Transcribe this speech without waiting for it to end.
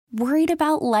Worried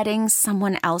about letting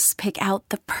someone else pick out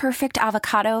the perfect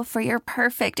avocado for your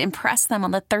perfect impress them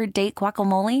on the third date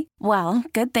guacamole? Well,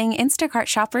 good thing Instacart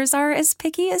shoppers are as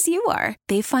picky as you are.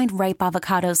 They find ripe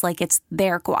avocados like it's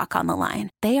their guac on the line.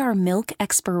 They are milk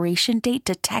expiration date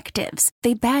detectives.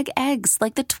 They bag eggs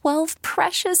like the 12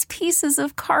 precious pieces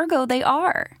of cargo they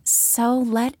are. So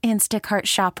let Instacart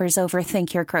shoppers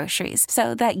overthink your groceries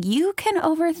so that you can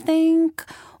overthink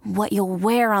what you'll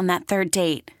wear on that third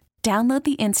date. Download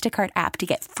the Instacart app to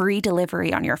get free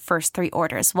delivery on your first 3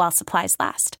 orders while supplies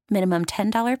last. Minimum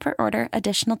 $10 per order.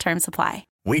 Additional terms apply.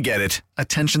 We get it.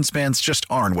 Attention spans just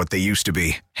aren't what they used to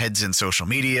be. Heads in social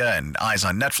media and eyes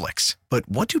on Netflix. But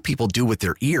what do people do with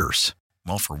their ears?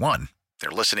 Well, for one, they're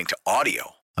listening to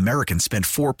audio. Americans spend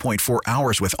 4.4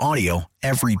 hours with audio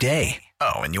every day.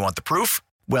 Oh, and you want the proof?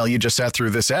 Well, you just sat through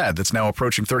this ad that's now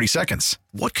approaching 30 seconds.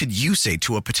 What could you say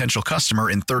to a potential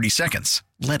customer in 30 seconds?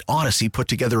 Let Odyssey put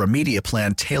together a media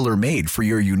plan tailor-made for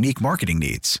your unique marketing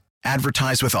needs.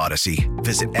 Advertise with Odyssey.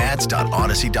 Visit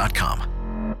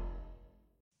ads.odyssey.com.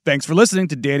 Thanks for listening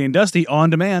to Danny and Dusty On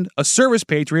Demand, a Service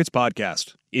Patriots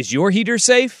podcast. Is your heater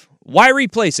safe? Why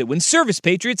replace it when Service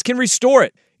Patriots can restore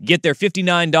it? Get their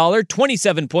 $59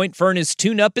 27-point furnace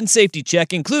tune-up and safety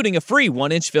check, including a free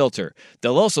 1-inch filter.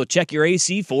 They'll also check your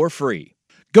AC for free.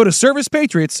 Go to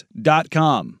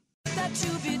ServicePatriots.com.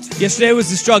 Yesterday was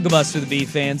the struggle bus for the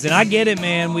Beef fans, and I get it,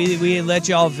 man. We let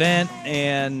y'all vent,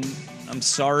 and I'm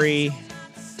sorry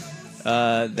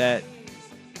that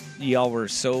y'all were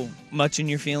so much in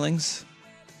your feelings,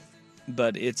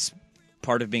 but it's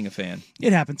part of being a fan.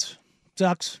 It happens.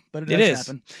 Sucks, but it does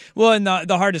happen. Well, and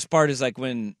the hardest part is like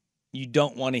when you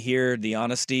don't want to hear the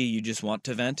honesty, you just want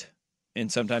to vent.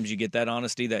 And sometimes you get that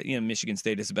honesty that, Michigan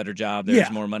State does a better job. There's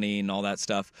more money and all that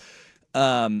stuff.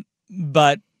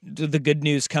 But the good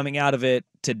news coming out of it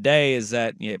today is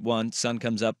that, one, sun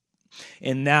comes up.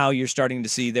 And now you're starting to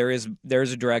see there is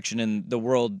a direction, and the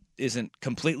world isn't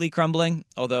completely crumbling,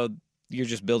 although you're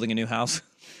just building a new house.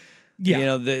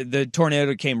 Yeah. The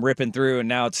tornado came ripping through, and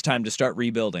now it's time to start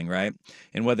rebuilding, right?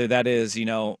 And whether that is,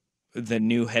 the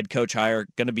new head coach hire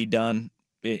going to be done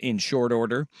in short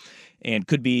order and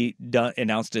could be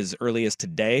announced as early as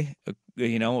today,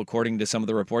 according to some of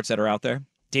the reports that are out there.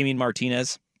 Damian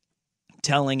Martinez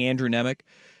telling Andrew Nemec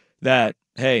that,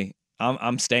 hey,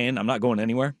 I'm staying. I'm not going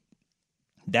anywhere.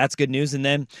 That's good news. And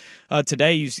then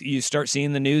today you start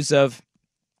seeing the news of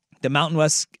the Mountain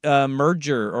West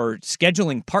merger or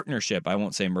scheduling partnership. I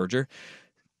won't say merger.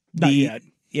 Not yet.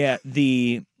 Yeah,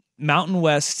 the Mountain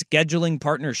West scheduling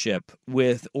partnership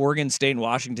with Oregon State and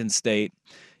Washington State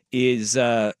is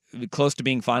close to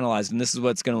being finalized, and this is what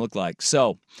it's going to look like.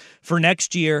 So for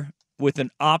next year, with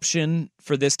an option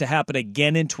for this to happen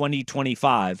again in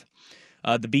 2025,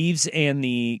 the Beavs and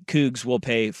the Cougs will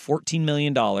pay $14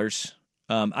 million.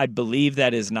 I believe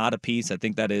that is not a piece. I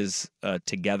think that is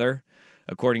together,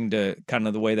 according to kind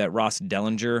of the way that Ross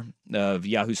Dellinger of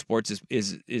Yahoo Sports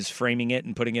is framing it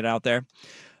and putting it out there.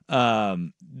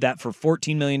 That for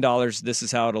 $14 million, this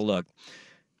is how it'll look.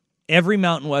 Every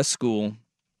Mountain West school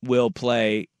will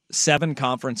play 7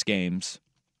 conference games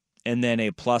and then a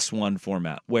 +1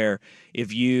 format, where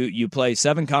if you play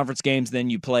 7 conference games, then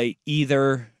you play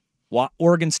either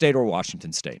Oregon State or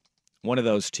Washington State, one of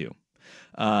those two.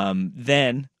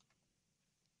 Then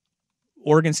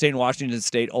Oregon State and Washington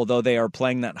State, although they are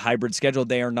playing that hybrid schedule,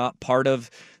 they are not part of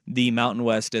the Mountain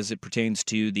West as it pertains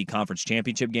to the conference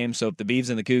championship game. So if the Beavs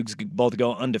and the Cougs both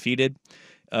go undefeated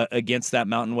against that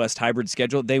Mountain West hybrid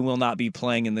schedule, they will not be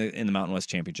playing in the Mountain West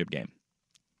championship game.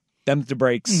 Them's the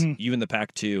breaks. You and the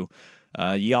Pac-2,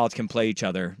 y'all can play each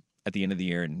other at the end of the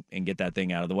year and get that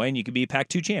thing out of the way, and you can be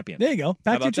Pac-2 champion. There you go,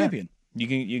 Pac-2 champion. You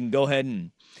can go ahead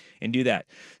and do that.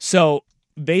 So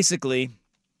basically,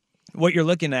 what you're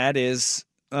looking at is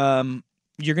you're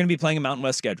going to be playing a Mountain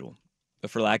West schedule,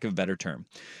 for lack of a better term.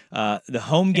 The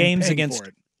home games against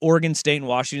Oregon State and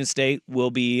Washington State will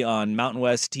be on Mountain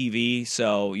West TV.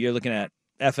 So you're looking at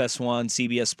FS1,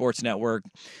 CBS Sports Network,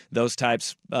 those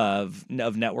types of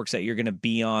networks that you're going to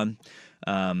be on,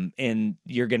 and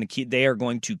they are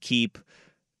going to keep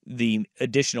the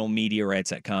additional media rights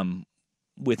that come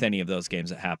with any of those games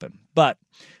that happen. But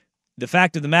the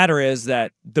fact of the matter is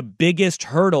that the biggest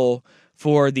hurdle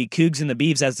for the Cougs and the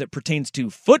Beavs as it pertains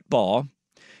to football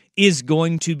is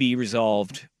going to be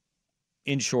resolved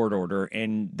in short order.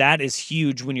 And that is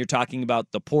huge when you're talking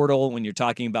about the portal, when you're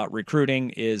talking about recruiting,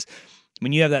 is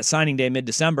when you have that signing day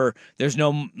mid-December, there's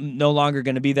no longer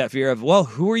going to be that fear of, well,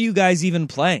 who are you guys even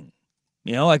playing?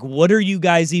 What are you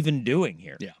guys even doing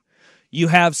here? Yeah. You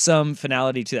have some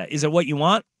finality to that. Is it what you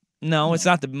want? No, it's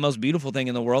not the most beautiful thing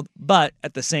in the world. But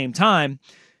at the same time,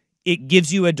 it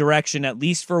gives you a direction at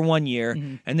least for 1 year,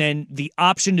 and then the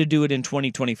option to do it in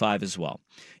 2025 as well.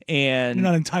 And you're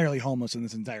not entirely homeless in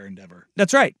this entire endeavor.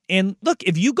 That's right. And look,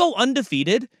 if you go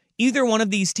undefeated, either one of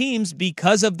these teams,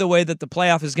 because of the way that the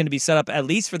playoff is going to be set up, at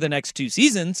least for the next 2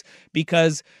 seasons,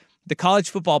 because the college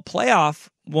football playoff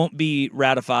won't be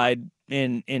ratified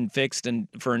and fixed and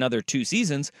for another 2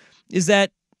 seasons, is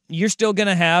that you're still going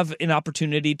to have an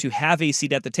opportunity to have a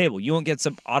seat at the table. You won't get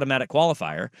some automatic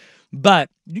qualifier, but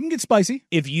you can get spicy.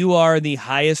 If you are the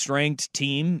highest ranked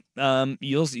team,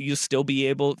 you'll still be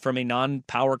able, from a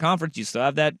non-power conference, you still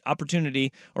have that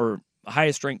opportunity, or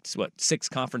highest ranked, 6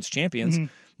 conference champions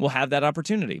will have that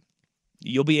opportunity.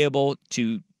 You'll be able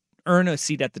to earn a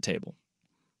seat at the table.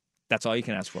 That's all you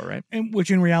can ask for, right? And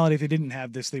which in reality, if they didn't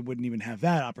have this, they wouldn't even have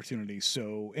that opportunity.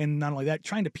 So, and not only that,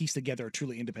 trying to piece together a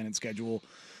truly independent schedule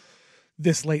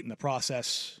this late in the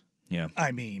process. Yeah.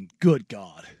 I mean, good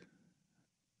God.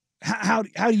 How do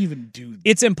you even do that?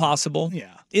 It's impossible.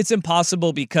 Yeah. It's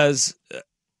impossible because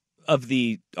of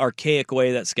the archaic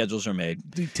way that schedules are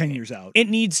made. 10 years out. It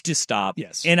needs to stop.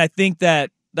 Yes. And I think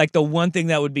that, like, the one thing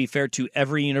that would be fair to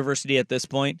every university at this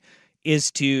point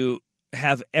is to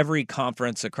have every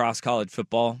conference across college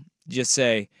football just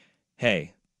say,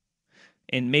 hey,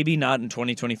 and maybe not in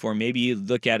 2024, maybe you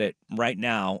look at it right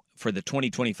now for the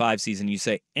 2025 season, you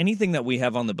say, anything that we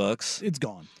have on the books, it's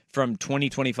gone. From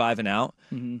 2025 and out,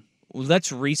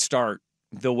 let's restart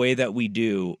the way that we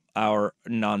do our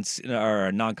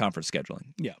non-conference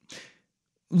scheduling. Yeah.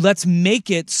 Let's make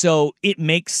it so it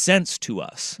makes sense to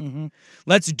us.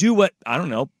 Let's do what, I don't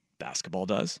know, basketball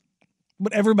does.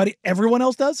 What everyone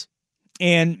else does?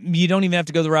 And you don't even have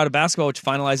to go the route of basketball, which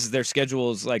finalizes their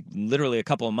schedules like literally a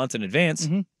couple of months in advance,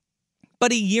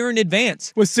 but a year in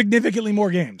advance. With significantly more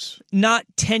games. Not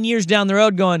 10 years down the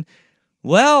road going,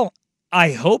 well,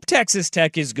 I hope Texas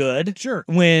Tech is good. Sure.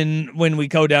 When we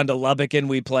go down to Lubbock and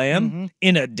we play them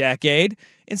in a decade.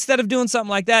 Instead of doing something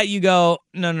like that, you go,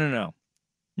 no.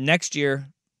 Next year,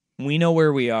 we know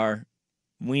where we are.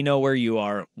 We know where you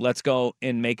are. Let's go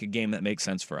and make a game that makes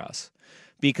sense for us.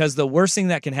 Because the worst thing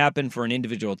that can happen for an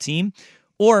individual team,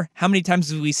 or how many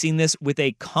times have we seen this with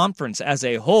a conference as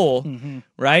a whole,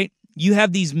 right? You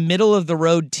have these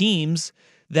middle-of-the-road teams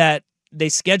that they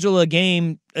schedule a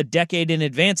game a decade in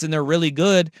advance and they're really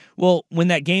good. Well, when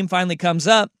that game finally comes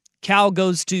up, Cal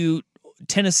goes to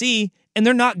Tennessee and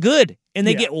they're not good and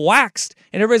they get waxed.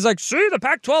 And everybody's like, see, the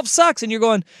Pac-12 sucks. And you're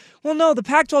going, well, no, the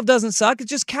Pac-12 doesn't suck. It's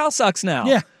just Cal sucks now.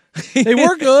 Yeah. They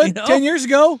were good 10 years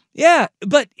ago. Yeah,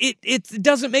 but it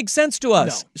doesn't make sense to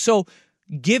us. No. So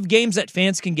give games that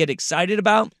fans can get excited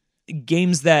about,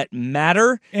 games that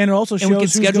matter, and it also shows we can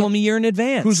schedule them a year in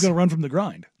advance. Who's going to run from the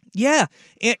grind? Yeah,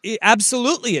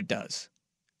 absolutely it does.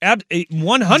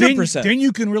 100%. Then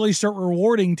you can really start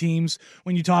rewarding teams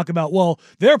when you talk about, well,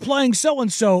 they're playing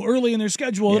so-and-so early in their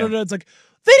schedule. Yeah. It's like,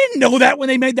 they didn't know that when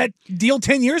they made that deal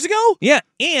 10 years ago? Yeah,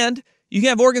 and you can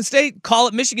have Oregon State call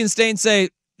it Michigan State and say,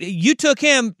 you took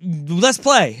him, let's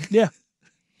play. Yeah.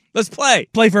 Let's play.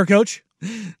 Play for a coach?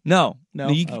 No.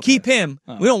 You can keep him.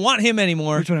 Oh. We don't want him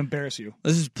anymore. We're trying to embarrass you.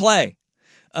 Let's just play.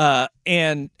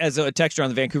 And as a texter on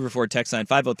the Vancouver Ford text line,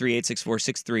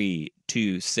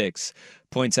 503-864-6326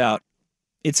 points out,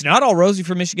 it's not all rosy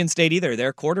for Michigan State either.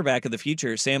 Their quarterback of the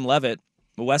future, Sam Leavitt,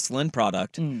 a West Linn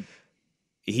product,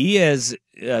 he has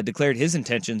declared his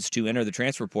intentions to enter the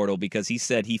transfer portal because he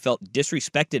said he felt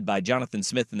disrespected by Jonathan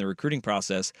Smith in the recruiting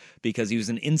process because he was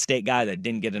an in-state guy that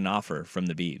didn't get an offer from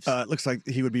the Beavs. It looks like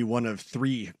he would be one of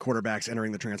 3 quarterbacks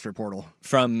entering the transfer portal.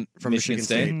 From Michigan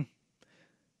State.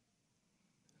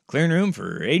 Clearing room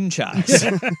for Aiden Chives.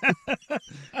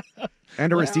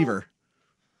 And a receiver.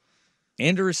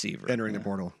 And a receiver. Entering the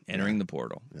portal. Entering the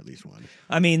portal. At least one.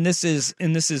 I mean, this is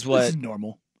what... This is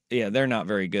normal. Yeah, they're not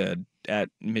very good at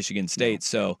Michigan State. No.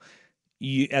 So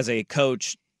you, as a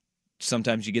coach,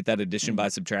 sometimes you get that addition by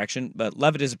subtraction. But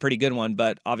Leavitt is a pretty good one.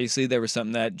 But obviously there was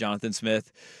something that Jonathan Smith,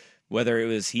 whether it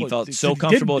was he felt so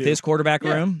comfortable with his quarterback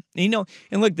room. And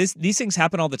look, these things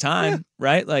happen all the time,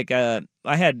 right? Like I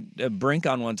had Brink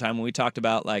on one time when we talked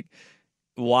about like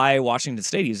why Washington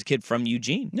State. He was a kid from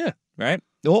Eugene. Yeah. Right?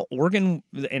 Well, Oregon,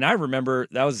 and I remember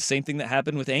that was the same thing that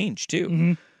happened with Ainge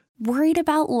too. Worried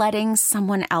about letting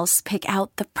someone else pick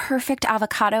out the perfect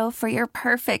avocado for your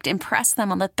perfect impress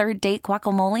them on the third date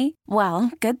guacamole?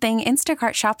 Well, good thing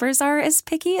Instacart shoppers are as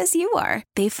picky as you are.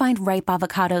 They find ripe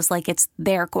avocados like it's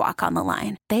their guac on the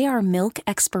line. They are milk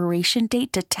expiration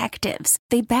date detectives.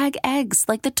 They bag eggs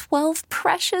like the 12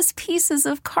 precious pieces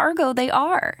of cargo they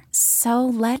are. So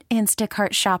let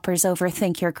Instacart shoppers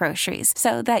overthink your groceries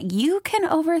so that you can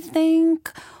overthink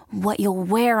what you'll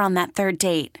wear on that third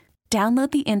date.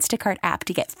 Download the Instacart app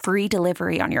to get free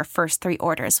delivery on your first 3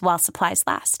 orders while supplies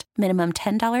last. Minimum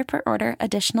 $10 per order.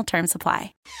 Additional terms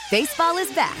apply. Baseball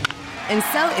is back, and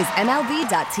so is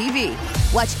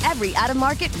MLB.tv. Watch every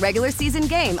out-of-market regular season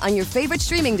game on your favorite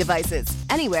streaming devices,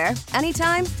 anywhere,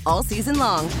 anytime, all season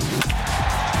long.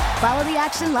 Follow the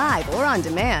action live or on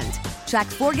demand. Track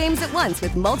 4 games at once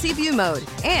with multi-view mode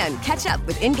and catch up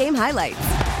with in-game highlights.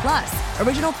 Plus,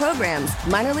 original programs,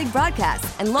 minor league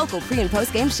broadcasts, and local pre- and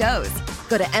post-game shows.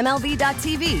 Go to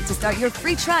MLB.tv to start your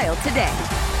free trial today.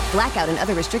 Blackout and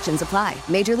other restrictions apply.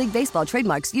 Major League Baseball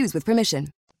trademarks used with permission.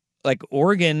 Like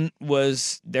Oregon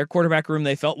was their quarterback room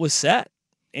they felt was set.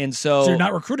 And so you're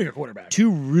not recruiting a quarterback. 2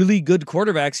 really good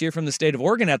quarterbacks here from the state of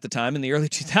Oregon at the time in the early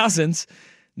 2000s.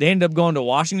 They ended up going to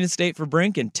Washington State for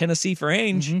Brink and Tennessee for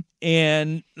Ainge. Mm-hmm.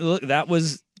 And look, that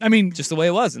was just the way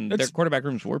it was. And their quarterback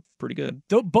rooms were pretty good.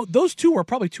 Those 2 were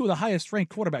probably 2 of the highest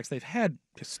ranked quarterbacks they've had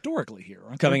historically here.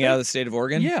 Coming out of the state of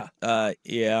Oregon? Yeah.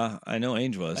 Yeah, I know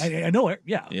Ainge was. I know it.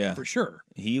 Yeah, for sure.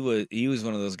 He was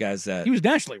one of those guys that... He was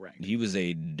nationally ranked. He was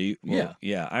a dude. Yeah.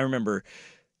 Yeah. I remember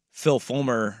Phil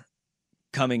Fulmer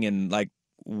coming and like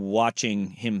watching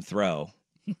him throw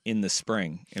in the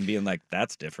spring and being like,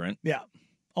 that's different. Yeah.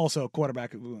 Also,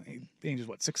 quarterback, Ainge is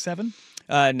what, 6'7"?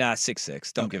 Nah,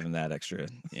 6'6". Don't give him that extra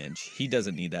inch. He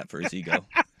doesn't need that for his ego.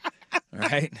 All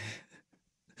right?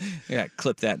 Yeah,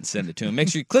 clip that and send it to him. Make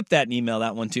sure you clip that and email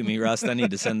that one to me, Rust. I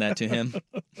need to send that to him.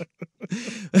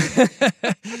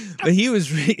 But he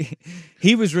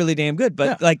was really damn good.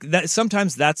 But like that,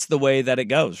 sometimes that's the way that it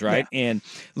goes, right? Yeah. And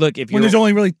look, if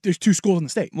there's 2 schools in the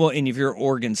state. Well, and if you're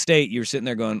Oregon State, you're sitting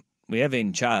there going, we have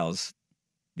Aiden Childs.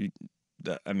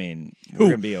 I mean, we're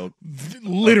going to be okay.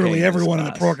 Literally everyone in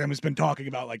the program has been talking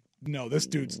about, like, no, this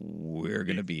dude's... We're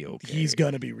going to be okay. He's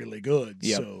going to be really good,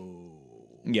 yep. So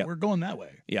we're going that way.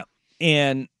 Yeah.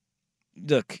 And,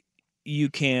 look,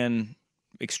 you can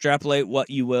extrapolate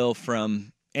what you will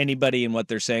from anybody and what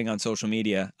they're saying on social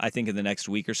media. I think in the next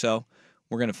week or so,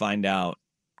 we're going to find out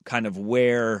kind of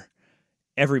where...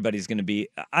 everybody's going to be,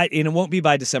 and it won't be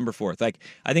by December 4th. Like,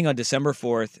 I think on December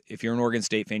 4th, if you're an Oregon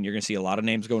State fan, you're going to see a lot of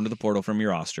names go into the portal from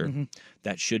your roster. Mm-hmm.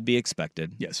 That should be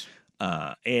expected. Yes.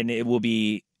 And it will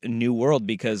be a new world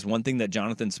because one thing that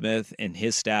Jonathan Smith and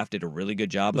his staff did a really good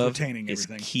job of is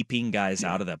keeping guys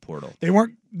out of that portal. They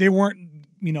weren't,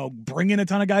 bringing a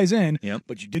ton of guys in,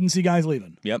 but you didn't see guys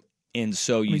leaving. Yep. And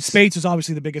so Spates is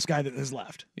obviously the biggest guy that has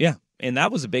left. Yeah. And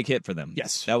that was a big hit for them.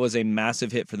 Yes. That was a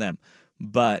massive hit for them.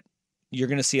 But you're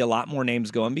going to see a lot more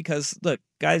names going because, look,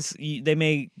 guys, they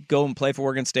may go and play for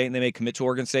Oregon State and they may commit to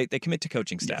Oregon State. They commit to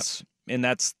coaching staffs, and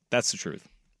that's the truth.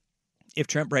 If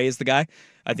Trent Bray is the guy,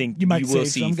 I think you will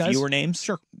see fewer names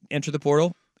enter the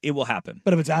portal. It will happen.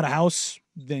 But if it's out of house,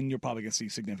 then you're probably going to see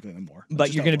significantly more.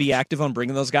 But you're going to be active on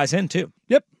bringing those guys in, too.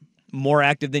 Yep. More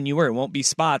active than you were. It won't be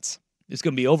spots. It's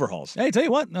going to be overhauls. Hey, tell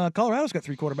you what, Colorado's got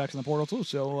 3 quarterbacks in the portal, too,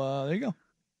 so there you go.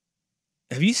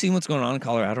 Have you seen what's going on in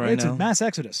Colorado right now? It's a mass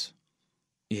exodus.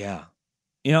 Yeah.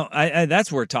 I that's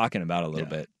what we're talking about a little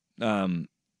bit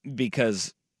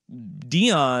because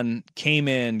Dion came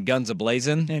in guns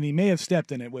a-blazing. And he may have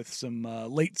stepped in it with some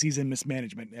late season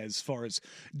mismanagement as far as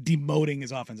demoting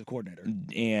his offensive coordinator.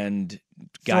 And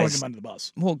throwing guys him under the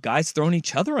bus. Well, guys throwing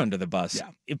each other under the bus.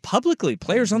 Yeah. Publicly,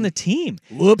 players on the team.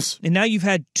 Whoops. And now you've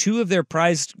had 2 of their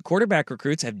prized quarterback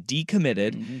recruits have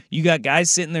decommitted. Mm-hmm. You got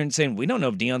guys sitting there and saying, we don't know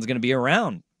if Dion's going to be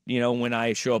around. When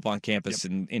I show up on campus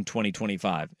in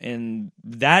 2025. And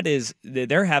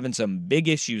they're having some big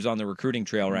issues on the recruiting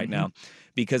trail right now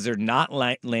because they're not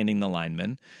landing the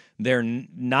linemen. They're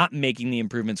not making the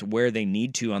improvements where they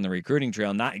need to on the recruiting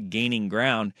trail, not gaining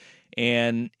ground.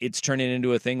 And it's turning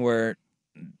into a thing where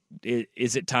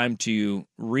is it time to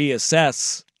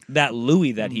reassess that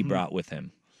Louis that he brought with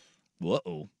him?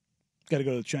 Whoa. Got to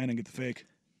go to China and get the fake.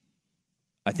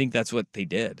 I think that's what they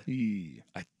did. Yeah.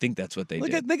 I think that's what they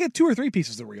did. They get 2 or 3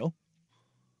 pieces of real.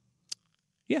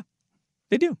 Yeah,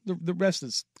 they do. The rest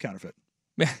is counterfeit.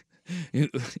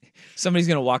 Somebody's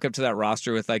gonna walk up to that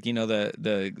roster with the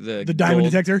diamond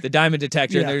detector. The diamond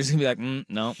detector, and they're just gonna be like,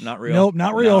 no, not real. Nope,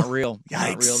 not real. Not real. Yikes.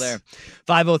 Not real there.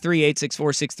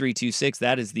 503-864-6326.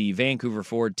 That is the Vancouver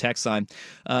Ford text line.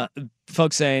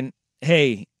 Folks saying,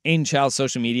 hey, Aiden Child's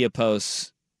social media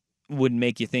posts would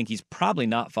make you think he's probably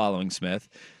not following Smith.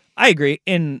 I agree.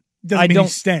 And doesn't mean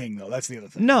he's staying, though. That's the other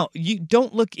thing. No, you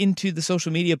don't look into the social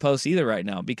media posts either right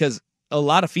now because a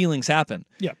lot of feelings happen.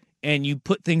 Yeah. And you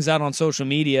put things out on social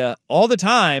media all the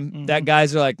time that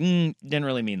guys are like, didn't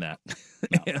really mean that.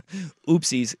 No.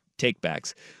 Oopsies,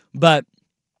 takebacks. But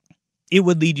it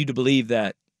would lead you to believe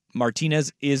that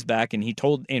Martinez is back, and he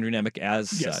told Andrew Nemec as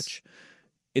such.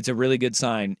 it's a really good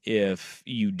sign if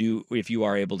you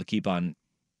are able to keep on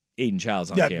Aiden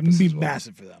Childs on Yeah, campus. it'd as be well.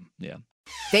 massive for them. Yeah.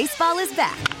 Baseball is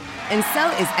back, and so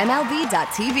is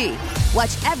MLB.tv.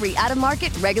 Watch every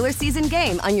out-of-market regular season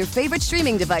game on your favorite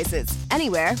streaming devices,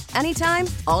 anywhere, anytime,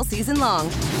 all season long.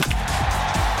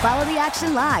 Follow the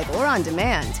action live or on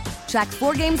demand. Track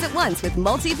 4 games at once with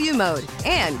multi-view mode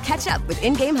and catch up with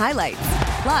in-game highlights.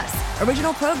 Plus,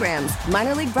 original programs,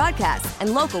 minor league broadcasts,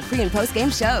 and local pre- and post-game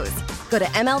shows. Go to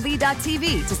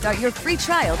MLB.tv to start your free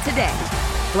trial today.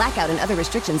 Blackout and other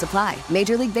restrictions apply.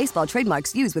 Major League Baseball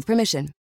trademarks used with permission.